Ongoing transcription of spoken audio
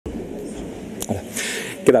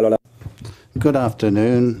Good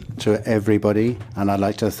afternoon to everybody, and I'd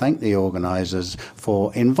like to thank the organisers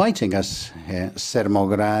for inviting us here,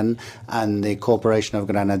 Sermogran and the Corporation of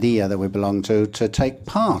Granadilla that we belong to take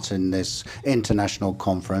part in this international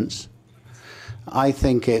conference. I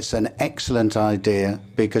think it's an excellent idea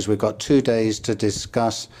because we've got 2 days to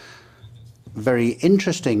discuss very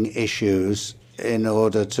interesting issues in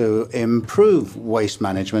order to improve waste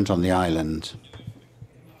management on the island.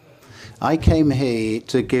 I came here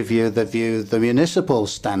to give you the municipal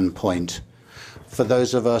standpoint for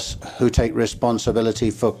those of us who take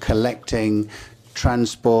responsibility for collecting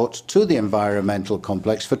transport to the environmental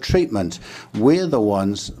complex for treatment. We're the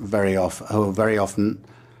ones who very often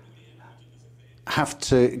have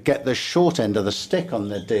to get the short end of the stick on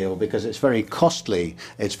the deal because it's very costly.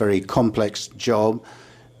 It's a very complex job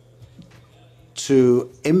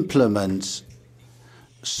to implement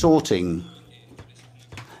sorting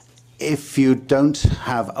if you don't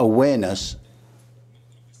have awareness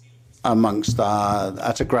amongst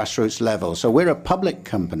at a grassroots level. So we're a public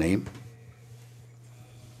company.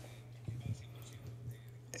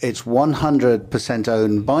 It's 100%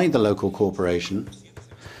 owned by the local corporation.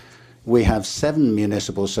 We have 7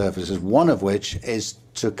 municipal services, one of which is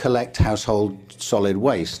to collect household solid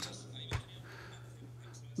waste.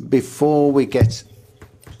 Before we get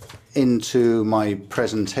into my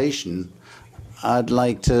presentation, I'd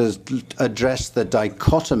like to address the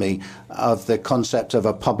dichotomy of the concept of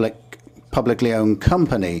a publicly owned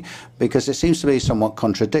company, because it seems to be somewhat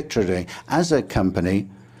contradictory. As a company,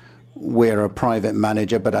 we're a private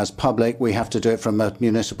manager, but as public, we have to do it from a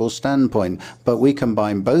municipal standpoint. But we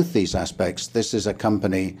combine both these aspects. This is a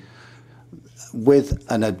company with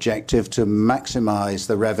an objective to maximize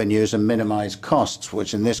the revenues and minimize costs,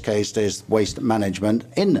 which in this case is waste management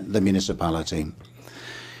in the municipality.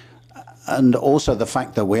 And also the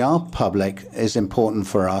fact that we are public is important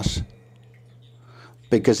for us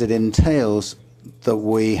because it entails that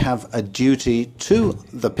we have a duty to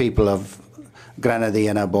the people of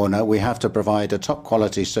Granadilla and Arbona. We have to provide a top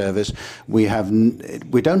quality service. We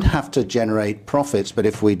don't have to generate profits, but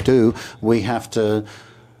if we do, we have to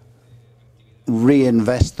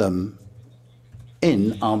reinvest them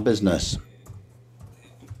in our business.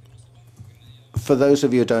 For those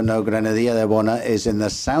of you who don't know, Granadilla de Arbona is in the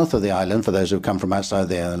south of the island, for those who come from outside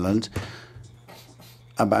the island.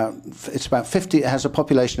 It has a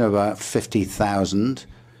population of about 50,000.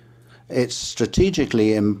 It's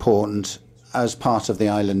strategically important as part of the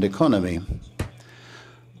island economy.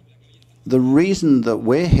 The reason that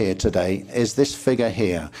we're here today is this figure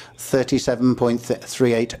here,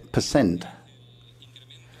 37.38%.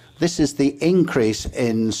 This is the increase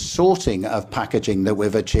in sorting of packaging that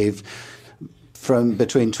we've achieved from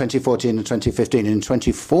between 2014 and 2015. In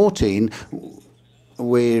 2014,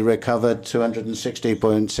 we recovered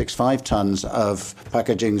 260.65 tons of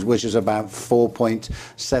packaging, which is about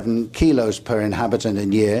 4.7 kilos per inhabitant a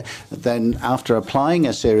year. Then after applying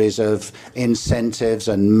a series of incentives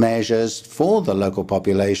and measures for the local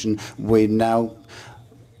population, we now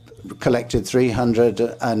collected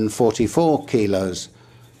 344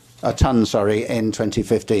 tons in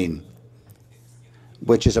 2015.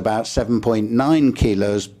 Which is about 7.9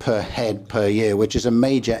 kilos per head per year, which is a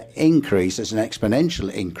major increase. It's an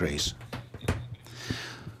exponential increase.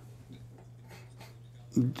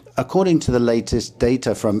 According to the latest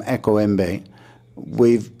data from Ecoembe,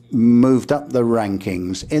 we've moved up the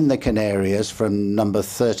rankings in the Canarias from number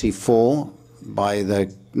 34 by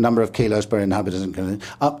the number of kilos per inhabitant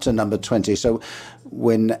up to number 20. So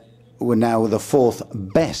we're now the 4th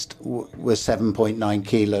best with 7.9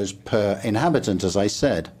 kilos per inhabitant, as I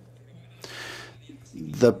said.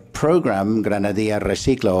 The program Granadilla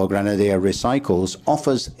Recicla or Granadilla Recycles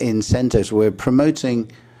offers incentives. We're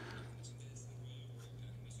promoting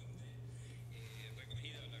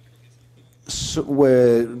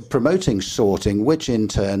sorting, which in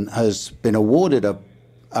turn has been awarded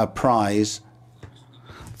a prize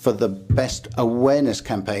for the best awareness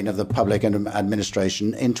campaign of the public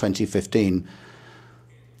administration in 2015.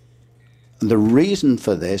 The reason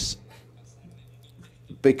for this,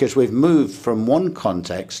 because we've moved from one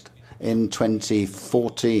context in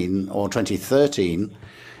 2014 or 2013,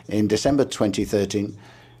 in December 2013,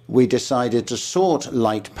 we decided to sort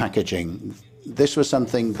light packaging. This was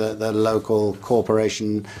something that the local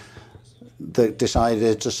corporation that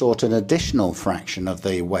decided to sort an additional fraction of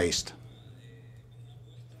the waste.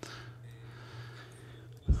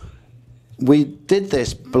 We did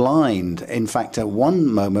this blind. In fact, at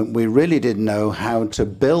one moment, we really didn't know how to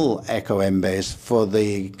bill Ecoembes for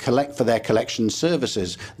their collection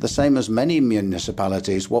services. The same as many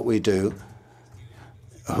municipalities, what we do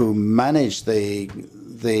who manage the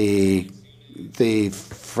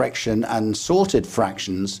fraction and sorted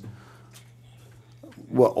fractions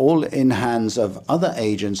were all in hands of other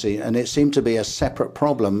agencies, and it seemed to be a separate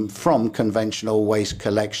problem from conventional waste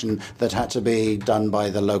collection that had to be done by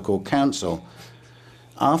the local council.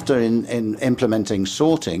 After in implementing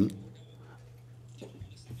sorting,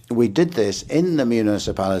 we did this in the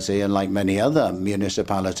municipality, and like many other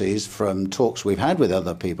municipalities, from talks we've had with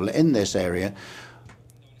other people in this area,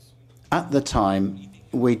 at the time,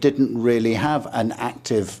 we didn't really have an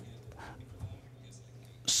active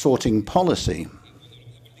sorting policy.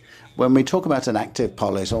 When we talk about an active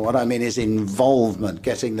policy, what I mean is involvement,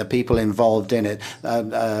 getting the people involved in it,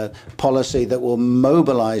 policy that will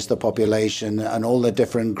mobilize the population and all the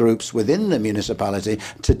different groups within the municipality.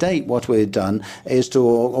 To date, what we've done is to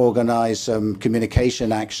organize some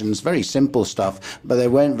communication actions, very simple stuff, but they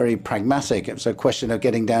weren't very pragmatic. It was a question of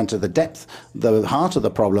getting down to the depth, the heart of the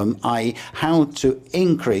problem, i.e. how to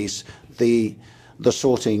increase the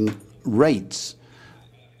sorting rates.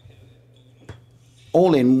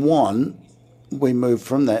 All in one, we moved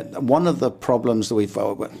from that. One of the problems that we've,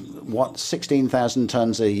 16,000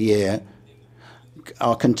 tons a year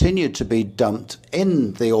are continued to be dumped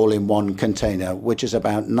in the all-in-one container, which is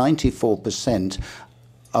about 94%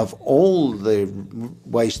 of all the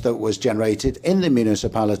waste that was generated in the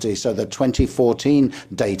municipality. So the 2014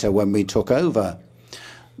 data, when we took over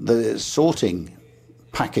the sorting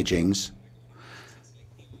packagings,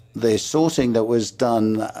 the sorting that was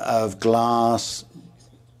done of glass,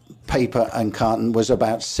 paper and carton was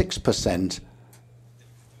about 6%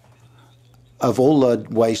 of all the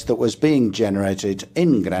waste that was being generated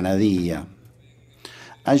in Granadilla.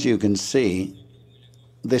 As you can see,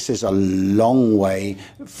 this is a long way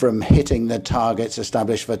from hitting the targets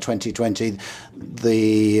established for 2020,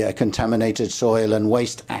 the Contaminated Soil and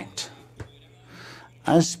Waste Act.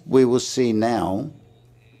 As we will see now,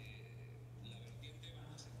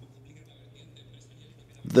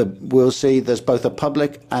 we'll see there's both a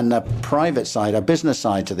public and a private side, a business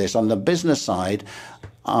side to this. On the business side,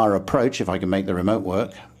 our approach, if I can make the remote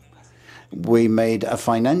work, we made a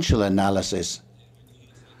financial analysis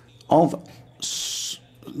of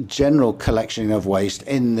general collection of waste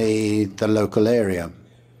in the local area.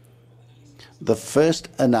 The first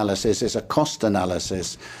analysis is a cost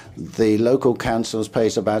analysis. The local councils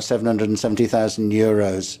pays about 770,000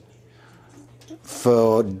 euros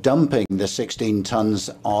for dumping the 16 tons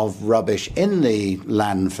of rubbish in the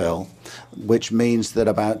landfill, which means that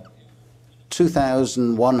about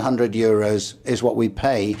 2,100 euros is what we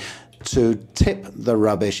pay to tip the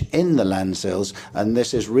rubbish in the landfills, and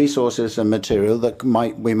this is resources and material that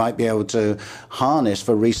we might be able to harness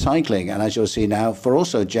for recycling, and as you'll see now, for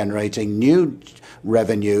also generating new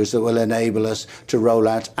revenues that will enable us to roll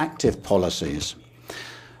out active policies.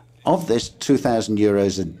 Of this 2,000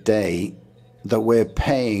 euros a day that we're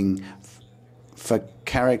paying for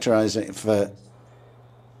characterizing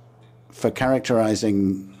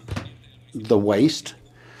the waste,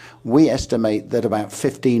 we estimate that about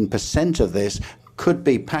 15% of this could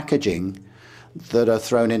be packaging that are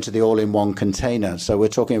thrown into the all-in-one container. So we're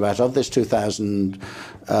talking about, of this 2,000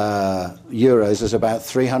 euros, there's about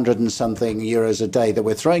 300 and something euros a day that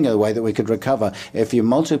we're throwing away that we could recover. If you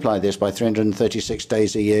multiply this by 336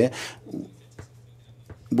 days a year,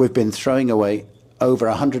 we've been throwing away over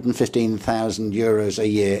 115,000 euros a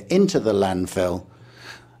year into the landfill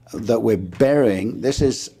that we're burying. This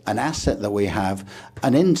is an asset that we have,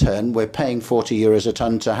 and in turn, we're paying 40 euros a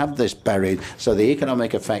ton to have this buried. So the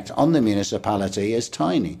economic effect on the municipality is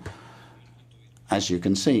tiny, as you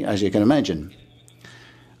can see, as you can imagine.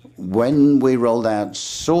 When we rolled out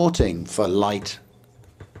sorting for light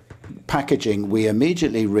packaging, we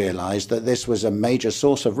immediately realized that this was a major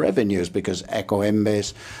source of revenues because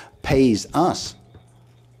Ecoembes pays us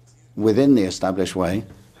within the established way.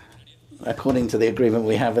 According to the agreement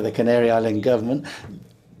we have with the Canary Island government,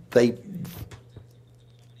 they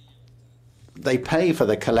pay for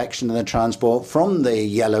the collection and the transport from the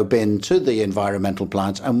yellow bin to the environmental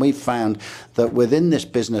plants, and we found that within this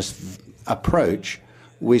business approach,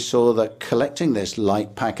 we saw that collecting this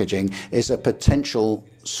light packaging is a potential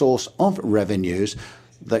source of revenues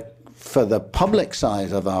that for the public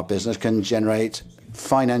side of our business can generate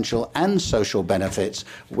financial and social benefits,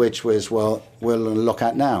 which was we'll look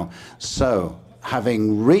at now. So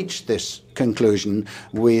having reached this conclusion,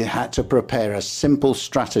 we had to prepare a simple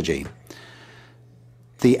strategy.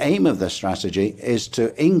 The aim of the strategy is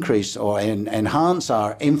to increase or enhance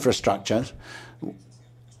our infrastructure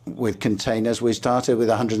with containers. We started with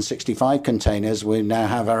 165 containers. We now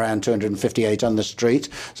have around 258 on the street,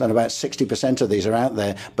 so about 60% of these are out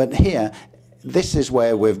there. But here, this is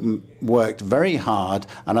where we've worked very hard,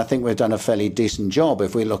 and I think we've done a fairly decent job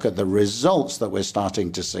if we look at the results that we're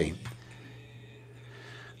starting to see.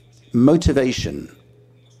 Motivation.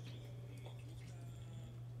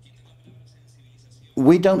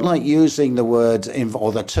 We don't like using the word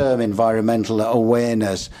or the term environmental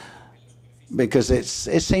awareness because it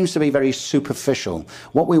seems to be very superficial.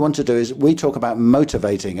 What we want to do is we talk about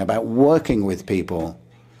motivating, about working with people.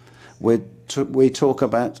 We talk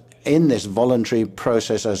about in this voluntary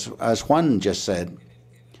process, as Juan just said,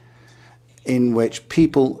 in which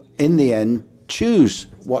people in the end choose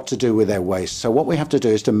what to do with their waste. So what we have to do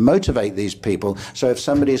is to motivate these people. So if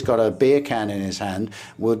somebody's got a beer can in his hand,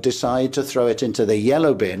 we'll decide to throw it into the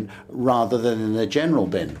yellow bin rather than in the general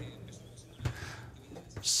bin.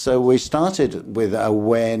 So we started with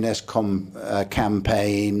awareness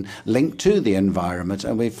campaign linked to the environment,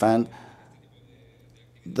 and we found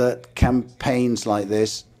that campaigns like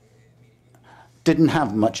this didn't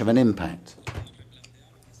have much of an impact.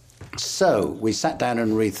 So we sat down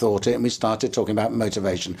and rethought it, and we started talking about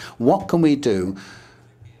motivation. What can we do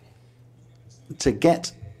to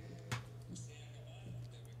get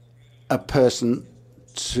a person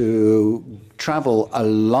to travel a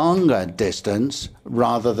longer distance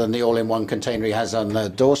rather than the all-in-one container he has on the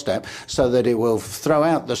doorstep, so that it will throw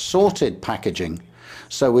out the sorted packaging?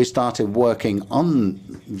 So we started working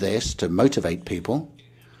on this to motivate people.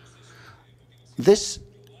 This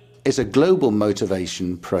is a global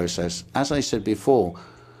motivation process. As I said before,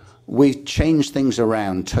 we changed things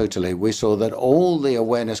around totally. We saw that all the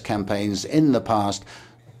awareness campaigns in the past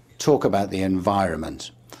talk about the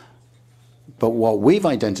environment. But what we've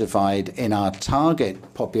identified in our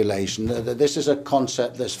target population, that this is a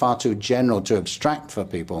concept that's far too general to abstract for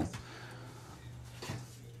people.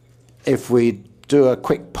 If we do a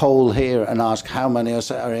quick poll here and ask how many of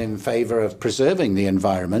us are in favor of preserving the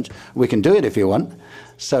environment, we can do it if you want.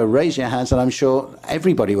 So raise your hands, and I'm sure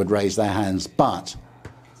everybody would raise their hands. But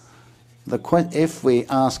if we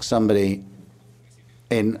ask somebody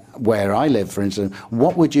in where I live, for instance,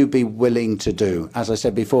 what would you be willing to do? As I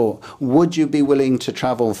said before, would you be willing to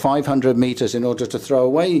travel 500 meters in order to throw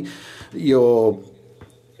away your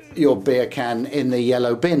beer can in the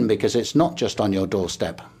yellow bin because it's not just on your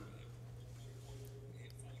doorstep?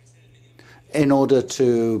 In order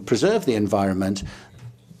to preserve the environment,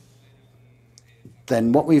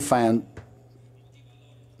 then what we found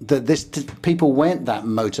that people weren't that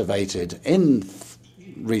motivated in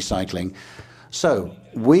recycling. So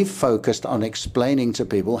we focused on explaining to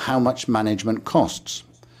people how much management costs.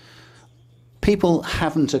 People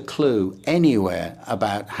haven't a clue anywhere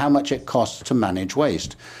about how much it costs to manage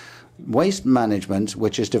waste. Waste management,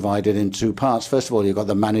 which is divided in two parts. First of all, you've got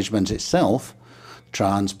the management itself,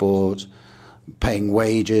 transport, paying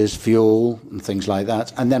wages, fuel, and things like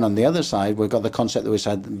that. And then on the other side, we've got the concept that we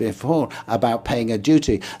said before about paying a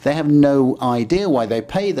duty. They have no idea why they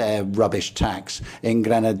pay their rubbish tax. In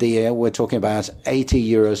Granadilla, we're talking about 80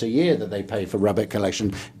 euros a year that they pay for rubbish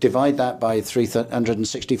collection. Divide that by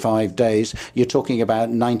 365 days, you're talking about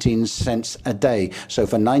 19 cents a day. So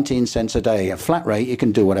for 19 cents a day, a flat rate, you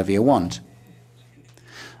can do whatever you want.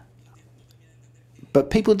 But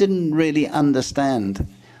people didn't really understand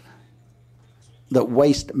that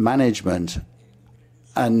waste management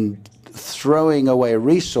and throwing away a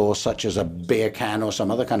resource such as a beer can or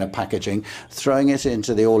some other kind of packaging, throwing it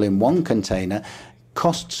into the all-in-one container,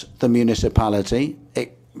 costs the municipality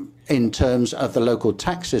in terms of the local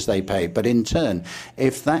taxes they pay. But in turn,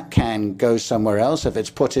 if that can go somewhere else, if it's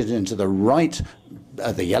put it into the right,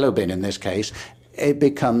 the yellow bin in this case, it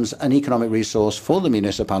becomes an economic resource for the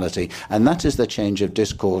municipality. And that is the change of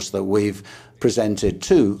discourse that we've presented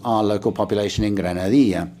to our local population in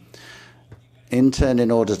Granadilla. In turn,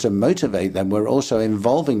 in order to motivate them, we're also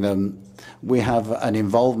involving them. We have an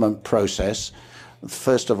involvement process.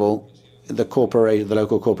 First of all, the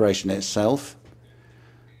local corporation itself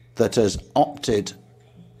that has opted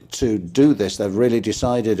to do this. They've really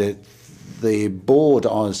decided it. The board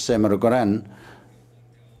on Semerogran,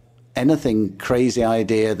 anything crazy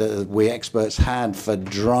idea that we experts had for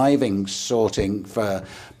driving sorting for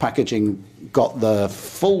packaging got the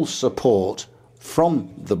full support from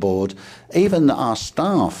the board. Even our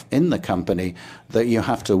staff in the company that you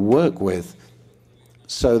have to work with,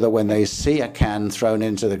 so that when they see a can thrown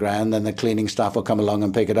into the ground, then the cleaning staff will come along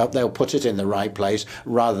and pick it up. They'll put it in the right place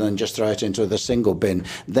rather than just throw it into the single bin.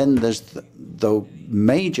 Then there's the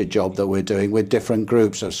major job that we're doing with different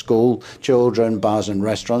groups of school children, bars and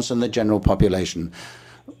restaurants, and the general population.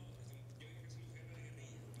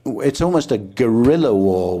 it's almost a guerrilla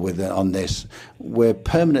war on this. We're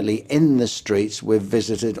permanently in the streets. We've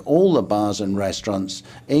visited all the bars and restaurants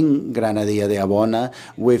in Granadilla de Abona.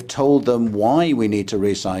 We've told them why we need to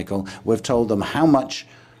recycle. We've told them how much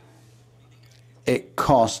it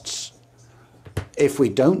costs if we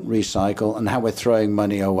don't recycle and how we're throwing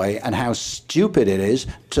money away and how stupid it is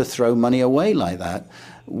to throw money away like that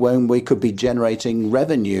when we could be generating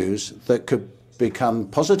revenues that could become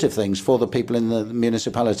positive things for the people in the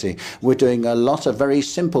municipality. We're doing a lot of very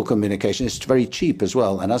simple communication. It's very cheap as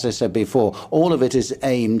well. And as I said before, all of it is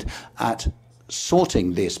aimed at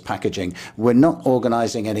sorting this packaging. We're not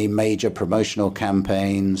organizing any major promotional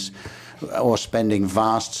campaigns or spending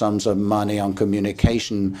vast sums of money on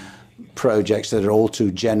communication projects that are all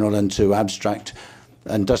too general and too abstract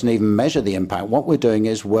and doesn't even measure the impact. What we're doing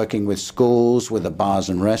is working with schools, with the bars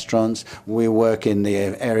and restaurants. We work in the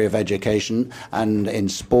area of education and in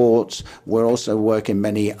sports. We're also working in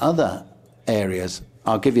many other areas.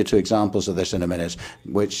 I'll give you two examples of this in a minute,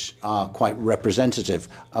 which are quite representative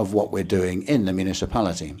of what we're doing in the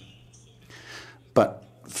municipality. But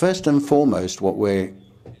first and foremost, the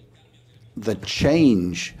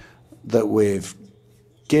change that we've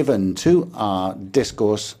given to our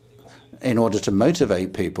discourse in order to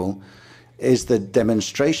motivate people is the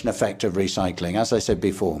demonstration effect of recycling. As I said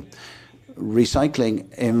before,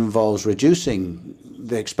 recycling involves reducing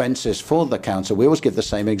the expenses for the council. We always give the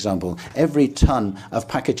same example. Every ton of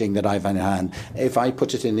packaging that I've in hand, if I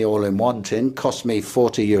put it in the all-in-one tin, costs me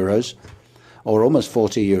 40 euros or almost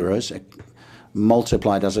 40 euros,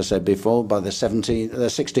 multiplied, as I said before, by the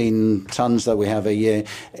 16 tons that we have a year.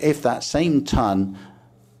 If that same ton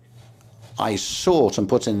I sort and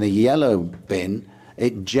put in the yellow bin,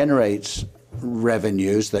 it generates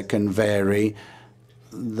revenues that can vary.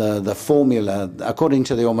 The formula, according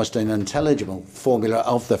to the almost unintelligible formula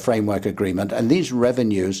of the framework agreement, and these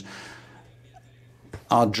revenues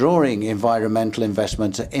are drawing environmental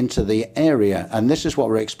investment into the area, and this is what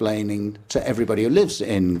we're explaining to everybody who lives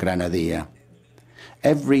in Granadilla.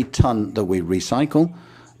 Every ton that we recycle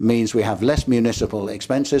means we have less municipal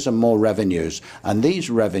expenses and more revenues, and these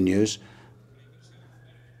revenues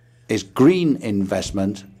is green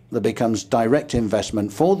investment that becomes direct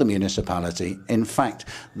investment for the municipality. In fact,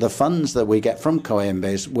 the funds that we get from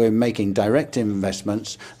Coembes, we're making direct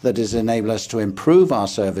investments that is enable us to improve our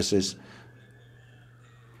services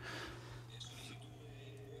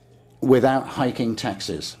without hiking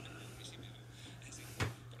taxes.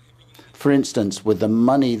 For instance, with the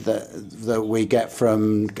money that we get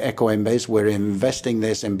from Ecoembes, we're investing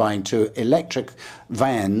this in buying 2 electric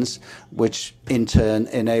vans, which in turn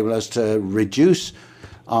enable us to reduce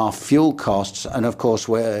our fuel costs, and of course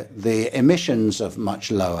where the emissions are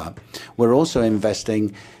much lower. We're also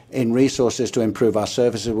investing in resources to improve our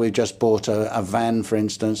services. We just bought a van, for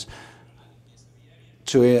instance,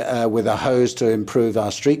 with a hose to improve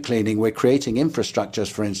our street cleaning. We're creating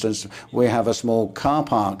infrastructures, for instance. We have a small car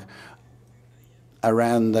park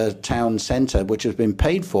around the town centre, which has been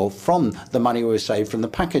paid for from the money we saved from the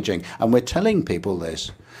packaging. And we're telling people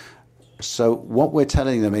this. So what we're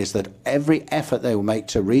telling them is that every effort they will make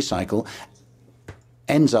to recycle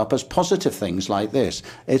ends up as positive things like this.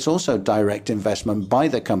 It's also direct investment by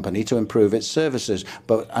the company to improve its services.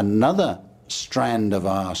 But another strand of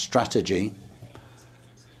our strategy,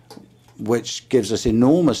 which gives us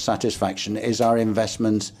enormous satisfaction, is our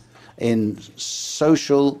investment in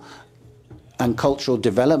social and cultural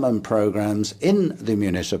development programs in the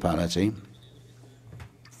municipality.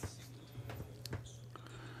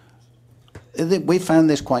 We found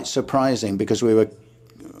this quite surprising because we were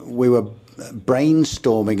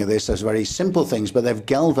brainstorming this as very simple things, but they've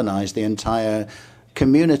galvanized the entire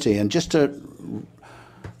community. And just to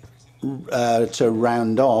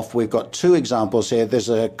round off, we've got 2 examples here. There's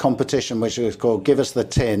a competition which is called Give Us the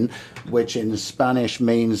Tin, which in Spanish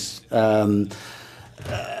means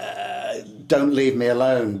don't leave me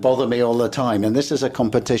alone, bother me all the time. And this is a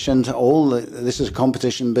competition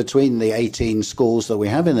between the 18 schools that we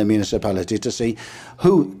have in the municipality to see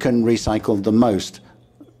who can recycle the most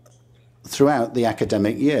throughout the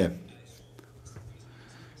academic year.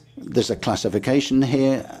 There's a classification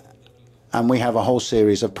here, and we have a whole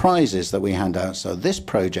series of prizes that we hand out. So this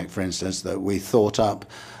project, for instance, that we thought up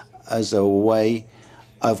as a way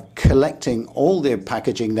of collecting all the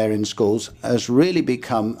packaging there in schools has really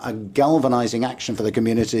become a galvanizing action for the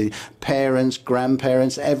community. Parents,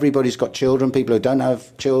 grandparents, everybody's got children, people who don't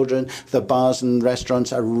have children. The bars and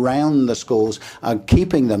restaurants around the schools are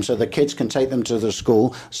keeping them so the kids can take them to the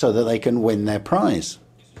school so that they can win their prize.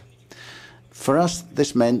 For us,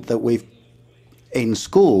 this meant that in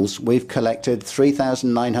schools, we've collected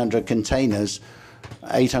 3,900 containers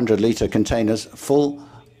 800-litre containers full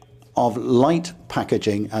of light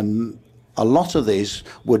packaging, and a lot of these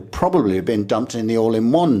would probably have been dumped in the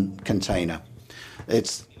all-in-one container.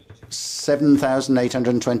 It's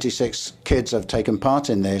 7,826 kids have taken part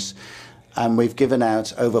in this, and we've given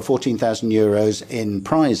out over 14,000 euros in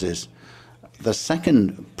prizes. The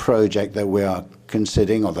second project that we are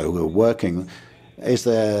considering, although we're working, is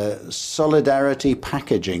the Solidarity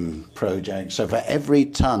Packaging project. So for every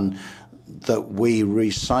ton that we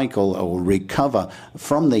recycle or recover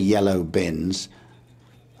from the yellow bins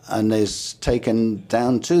and is taken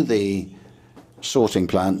down to the sorting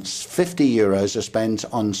plants, 50 euros are spent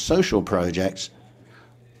on social projects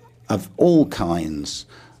of all kinds.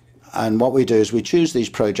 And what we do is we choose these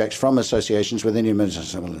projects from associations within the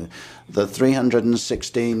municipality. The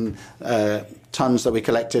 316 tons that we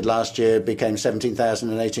collected last year became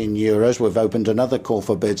 17,018 euros. We've opened another call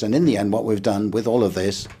for bids. And in the end, what we've done with all of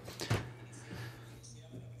this,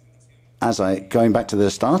 going back to the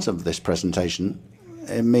start of this presentation,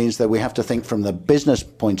 it means that we have to think from the business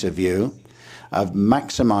point of view of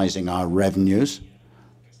maximizing our revenues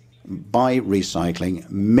by recycling,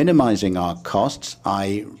 minimizing our costs,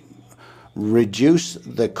 reduce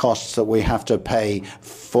the costs that we have to pay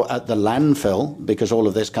at the landfill, because all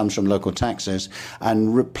of this comes from local taxes,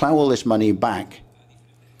 and plow all this money back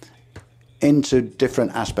into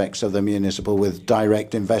different aspects of the municipal with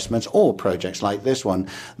direct investments or projects like this one.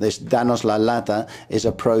 This Danos la Lata is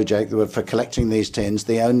a project for collecting these tins.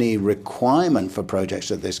 The only requirement for projects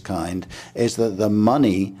of this kind is that the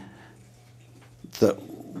money that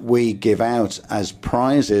we give out as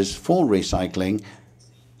prizes for recycling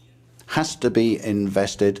has to be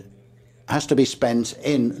invested, has to be spent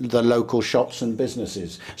in the local shops and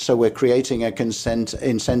businesses. So we're creating a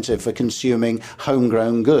incentive for consuming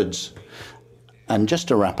homegrown goods. And just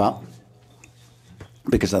to wrap up,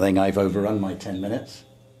 because I think I've overrun my 10 minutes.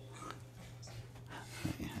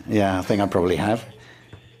 Yeah, I think I probably have.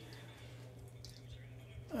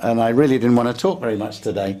 And I really didn't want to talk very much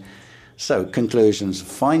today. So, conclusions.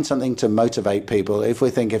 Find something to motivate people. If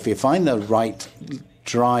you find the right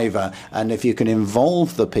driver, and if you can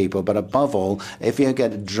involve the people, but above all, if you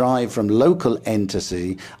get a drive from local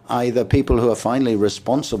entity, either people who are finally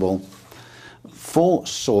responsible for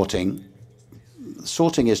sorting.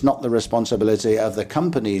 Sorting is not the responsibility of the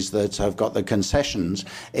companies that have got the concessions.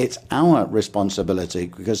 It's our responsibility,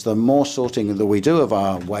 because the more sorting that we do of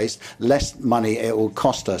our waste, less money it will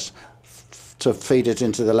cost us to feed it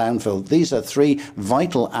into the landfill. These are three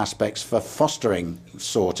vital aspects for fostering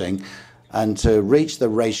sorting and to reach the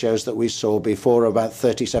ratios that we saw before, about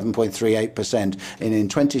 37.38%. And in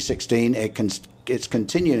 2016, it's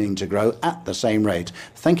continuing to grow at the same rate.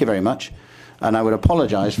 Thank you very much. And I would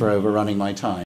apologize for overrunning my time.